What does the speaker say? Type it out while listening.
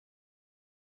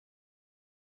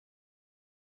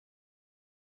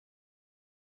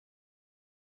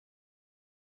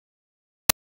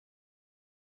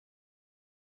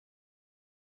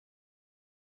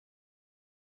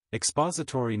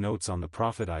Expository Notes on the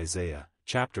Prophet Isaiah,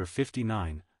 Chapter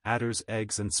 59, Adders,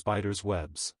 Eggs and Spiders'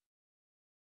 Webs.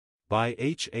 By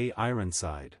H. A.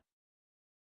 Ironside.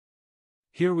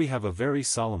 Here we have a very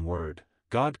solemn word,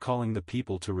 God calling the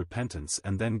people to repentance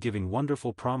and then giving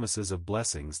wonderful promises of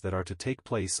blessings that are to take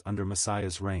place under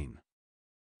Messiah's reign.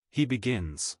 He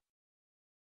begins,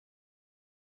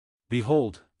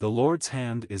 Behold, the Lord's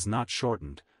hand is not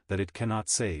shortened, that it cannot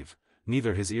save,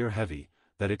 neither his ear heavy,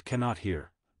 that it cannot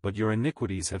hear, but your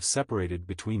iniquities have separated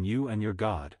between you and your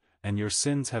God, and your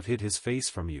sins have hid his face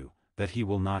from you, that he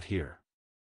will not hear.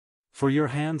 For your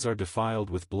hands are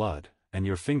defiled with blood, and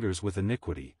your fingers with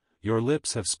iniquity, your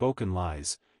lips have spoken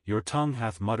lies, your tongue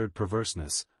hath muttered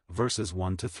perverseness. Verses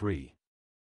 1-3.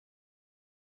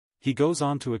 He goes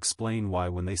on to explain why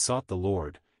when they sought the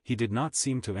Lord, he did not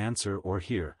seem to answer or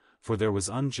hear, for there was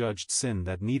unjudged sin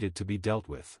that needed to be dealt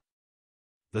with.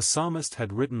 The psalmist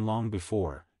had written long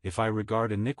before, If I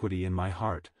regard iniquity in my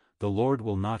heart, the Lord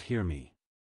will not hear me.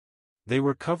 They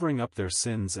were covering up their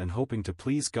sins and hoping to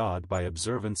please God by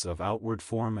observance of outward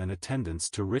form and attendance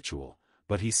to ritual,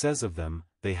 but he says of them,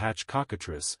 they hatch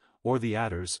cockatrice, or the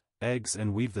adders, eggs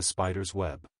and weave the spider's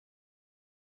web.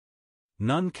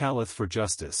 None calleth for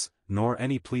justice, nor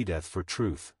any pleadeth for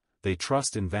truth, they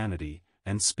trust in vanity,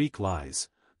 and speak lies,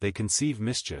 they conceive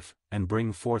mischief, and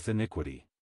bring forth iniquity.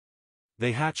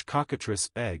 They hatch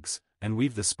cockatrice eggs, and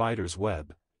weave the spider's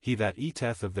web, he that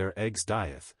eateth of their eggs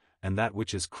dieth, and that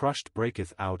which is crushed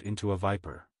breaketh out into a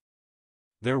viper.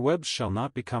 Their webs shall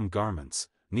not become garments,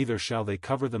 neither shall they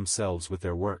cover themselves with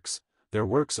their works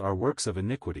are works of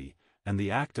iniquity, and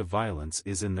the act of violence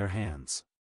is in their hands.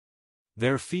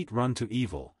 Their feet run to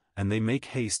evil, and they make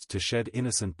haste to shed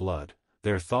innocent blood,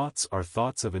 their thoughts are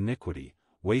thoughts of iniquity,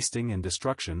 wasting and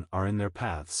destruction are in their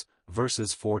paths.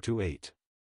 Verses 4-8.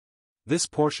 This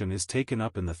portion is taken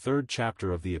up in the 3rd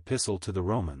chapter of the Epistle to the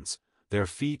Romans, their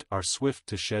feet are swift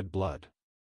to shed blood.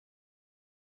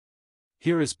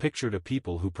 Here is pictured a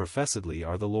people who professedly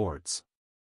are the Lord's.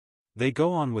 They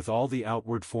go on with all the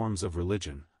outward forms of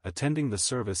religion, attending the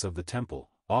service of the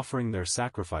temple, offering their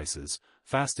sacrifices,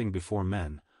 fasting before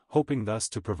men, hoping thus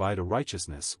to provide a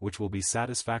righteousness which will be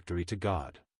satisfactory to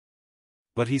God.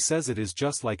 But he says it is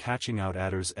just like hatching out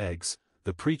adders' eggs,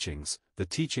 the preachings, the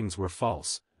teachings were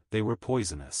false, they were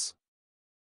poisonous.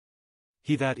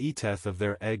 He that eateth of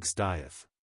their eggs dieth.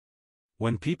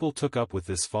 When people took up with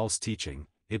this false teaching,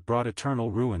 it brought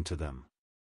eternal ruin to them.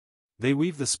 They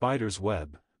weave the spider's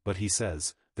web, but he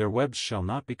says, their webs shall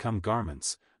not become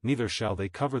garments, neither shall they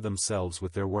cover themselves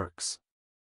with their works.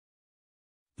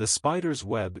 The spider's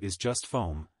web is just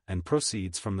foam, and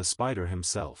proceeds from the spider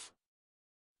himself.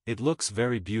 It looks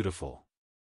very beautiful.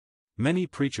 Many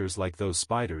preachers like those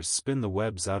spiders spin the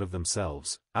webs out of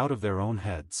themselves, out of their own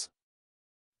heads.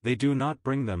 They do not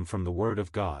bring them from the Word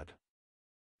of God.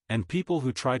 And people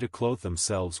who try to clothe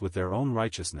themselves with their own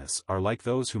righteousness are like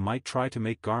those who might try to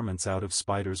make garments out of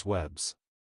spiders' webs.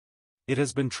 It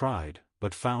has been tried,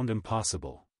 but found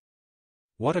impossible.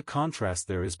 What a contrast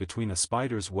there is between a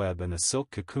spider's web and a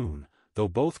silk cocoon, though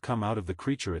both come out of the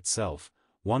creature itself,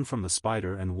 one from the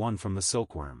spider and one from the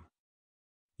silkworm.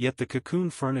 Yet the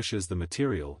cocoon furnishes the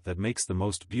material that makes the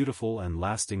most beautiful and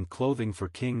lasting clothing for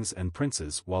kings and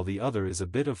princes, while the other is a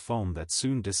bit of foam that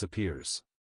soon disappears.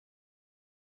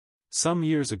 Some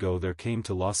years ago there came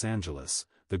to Los Angeles,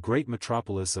 the great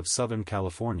metropolis of Southern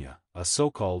California, a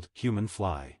so-called human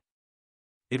fly.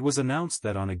 It was announced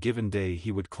that on a given day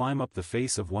he would climb up the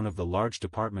face of one of the large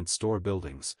department store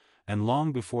buildings, and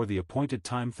long before the appointed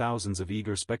time thousands of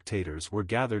eager spectators were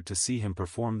gathered to see him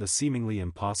perform the seemingly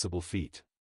impossible feat.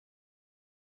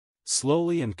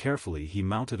 Slowly and carefully he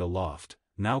mounted aloft,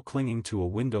 now clinging to a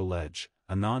window ledge,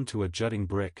 anon to a jutting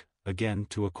brick, again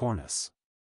to a cornice.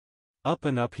 Up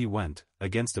and up he went,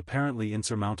 against apparently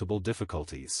insurmountable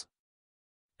difficulties.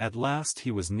 At last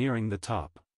he was nearing the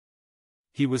top.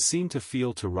 He was seen to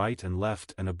feel to right and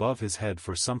left and above his head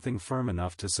for something firm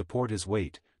enough to support his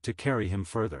weight, to carry him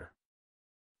further.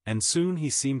 And soon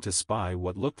he seemed to spy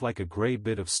what looked like a gray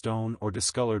bit of stone or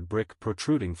discolored brick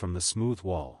protruding from the smooth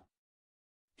wall.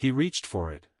 He reached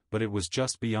for it, but it was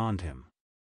just beyond him.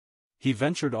 He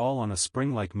ventured all on a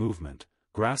spring-like movement,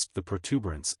 grasped the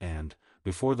protuberance and,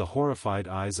 before the horrified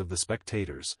eyes of the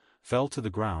spectators, fell to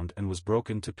the ground and was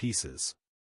broken to pieces.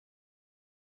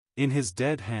 In his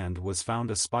dead hand was found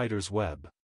a spider's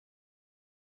web.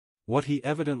 What he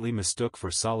evidently mistook for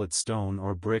solid stone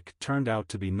or brick turned out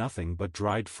to be nothing but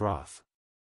dried froth.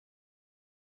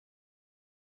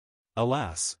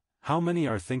 Alas! How many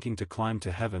are thinking to climb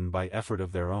to heaven by effort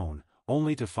of their own,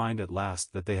 only to find at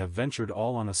last that they have ventured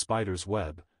all on a spider's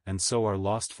web, and so are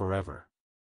lost forever.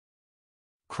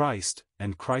 Christ,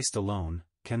 and Christ alone,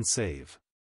 can save.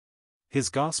 His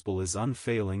gospel is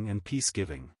unfailing and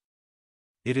peace-giving.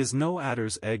 It is no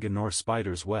adder's egg nor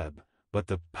spider's web, but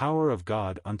the power of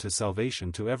God unto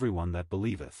salvation to everyone that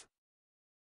believeth.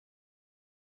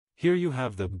 Here you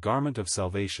have the garment of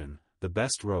salvation, the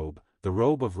best robe, the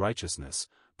robe of righteousness,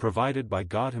 provided by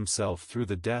God Himself through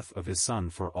the death of His Son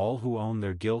for all who own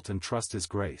their guilt and trust His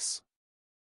grace.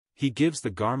 He gives the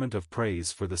garment of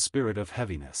praise for the spirit of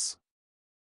heaviness.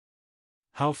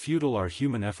 How futile are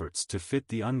human efforts to fit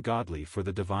the ungodly for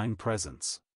the divine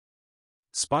presence.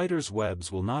 Spiders'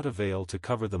 webs will not avail to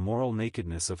cover the moral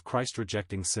nakedness of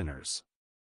Christ-rejecting sinners.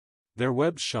 Their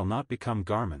webs shall not become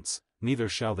garments, neither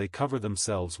shall they cover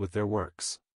themselves with their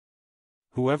works.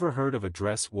 Whoever heard of a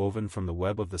dress woven from the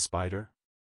web of the spider?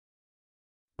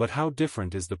 But how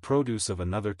different is the produce of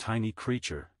another tiny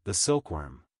creature, the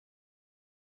silkworm.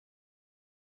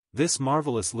 This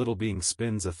marvelous little being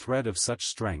spins a thread of such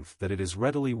strength that it is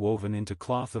readily woven into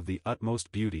cloth of the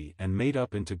utmost beauty and made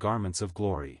up into garments of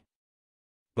glory.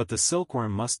 But the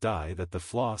silkworm must die that the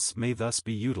floss may thus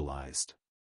be utilized.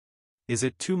 Is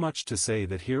it too much to say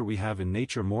that here we have in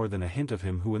nature more than a hint of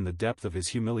Him who in the depth of His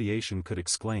humiliation could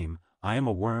exclaim, "I am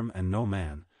a worm and no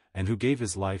man," and who gave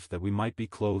His life that we might be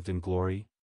clothed in glory?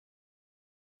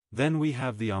 Then we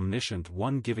have the omniscient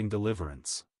One giving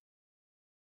deliverance.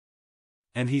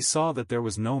 And He saw that there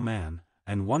was no man,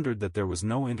 and wondered that there was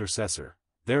no intercessor,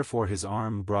 therefore His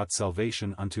arm brought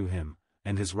salvation unto Him,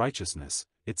 and His righteousness,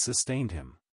 it sustained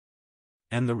Him.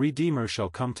 And the Redeemer shall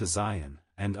come to Zion,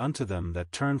 and unto them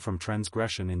that turn from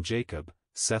transgression in Jacob,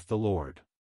 saith the Lord.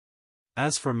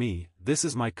 As for me, this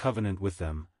is my covenant with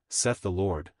them, saith the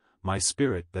Lord, my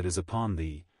spirit that is upon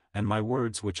thee, and my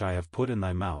words which I have put in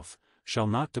thy mouth, shall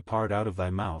not depart out of thy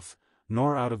mouth,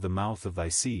 nor out of the mouth of thy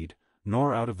seed,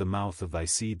 nor out of the mouth of thy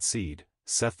seed's seed,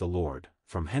 saith the Lord,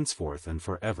 from henceforth and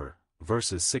forever.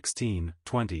 Verses 16,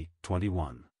 20,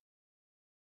 21.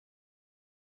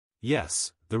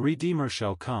 Yes, the Redeemer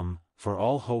shall come, for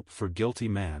all hope for guilty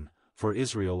man, for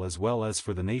Israel as well as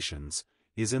for the nations,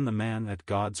 is in the man at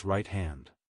God's right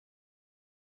hand.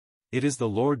 It is the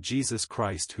Lord Jesus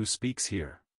Christ who speaks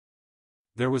here.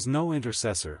 There was no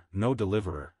intercessor, no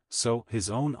deliverer, so His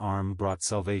own arm brought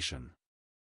salvation.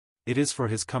 It is for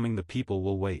His coming the people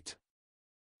will wait.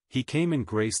 He came in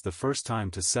grace the first time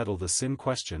to settle the sin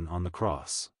question on the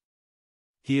cross.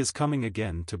 He is coming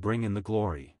again to bring in the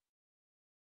glory.